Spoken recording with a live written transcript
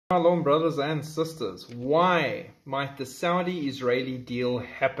Shalom, brothers and sisters. Why might the Saudi-Israeli deal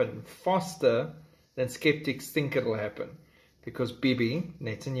happen faster than skeptics think it'll happen? Because Bibi,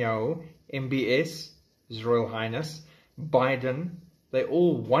 Netanyahu, MBS, His Royal Highness, Biden, they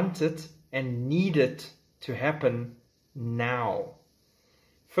all want it and need it to happen now.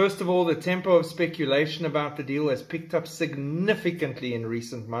 First of all, the tempo of speculation about the deal has picked up significantly in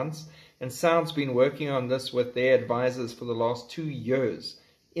recent months, and Saud's been working on this with their advisors for the last 2 years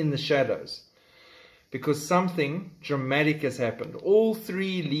in the shadows, because something dramatic has happened. All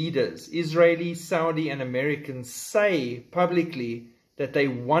three leaders, Israeli, Saudi and American, say publicly that they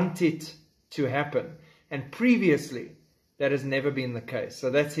want it to happen, and previously that has never been the case. So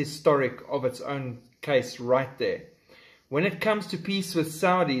that's historic of its own case right there. When it comes to peace with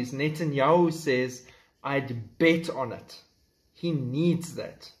Saudis, Netanyahu says, I'd bet on it. He needs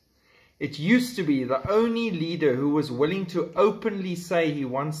that. It used to be the only leader who was willing to openly say he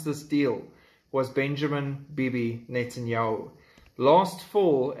wants this deal was Benjamin Bibi Netanyahu. Last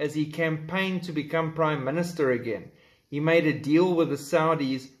fall, as he campaigned to become prime minister again, he made a deal with the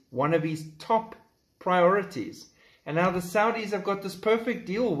Saudis, one of his top priorities. And now the Saudis have got this perfect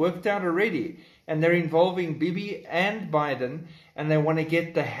deal worked out already. And they're involving Bibi and Biden, and they want to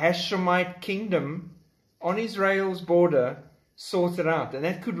get the Hashemite kingdom on Israel's border sorted out. And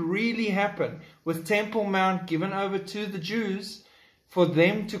that could really happen with Temple Mount given over to the Jews for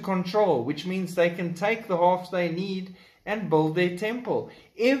them to control, which means they can take the half they need and build their temple.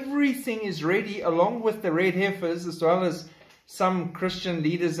 Everything is ready, along with the red heifers, as well as some Christian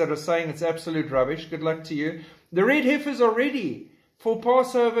leaders that are saying it's absolute rubbish. Good luck to you. The red heifers are ready for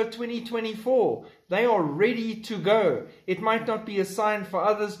Passover 2024. They are ready to go. It might not be a sign for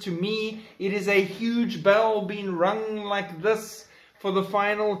others. To me, it is a huge bell being rung like this for the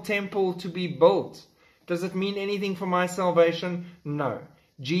final temple to be built. Does it mean anything for my salvation? No.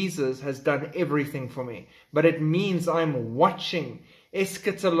 Jesus has done everything for me. But it means I'm watching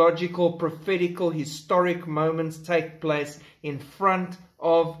eschatological, prophetical, historic moments take place in front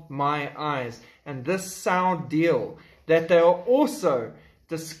of my eyes. And this Saud deal that they are also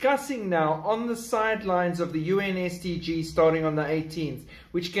discussing now on the sidelines of the UN SDG starting on the 18th,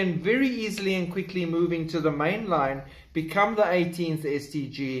 which can very easily and quickly move into the main line, become the 18th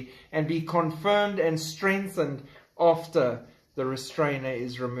SDG, and be confirmed and strengthened after the restrainer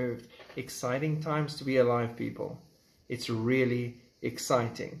is removed. Exciting times to be alive, people. It's really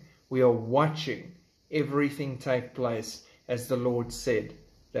exciting. We are watching everything take place as the Lord said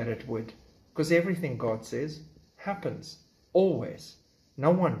that it would. Because everything God says happens, always. No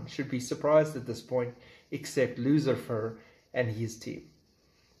one should be surprised at this point except Lucifer and his team.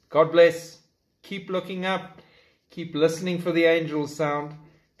 God bless. Keep looking up. Keep listening for the angel sound.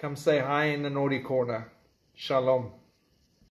 Come say hi in the naughty corner. Shalom.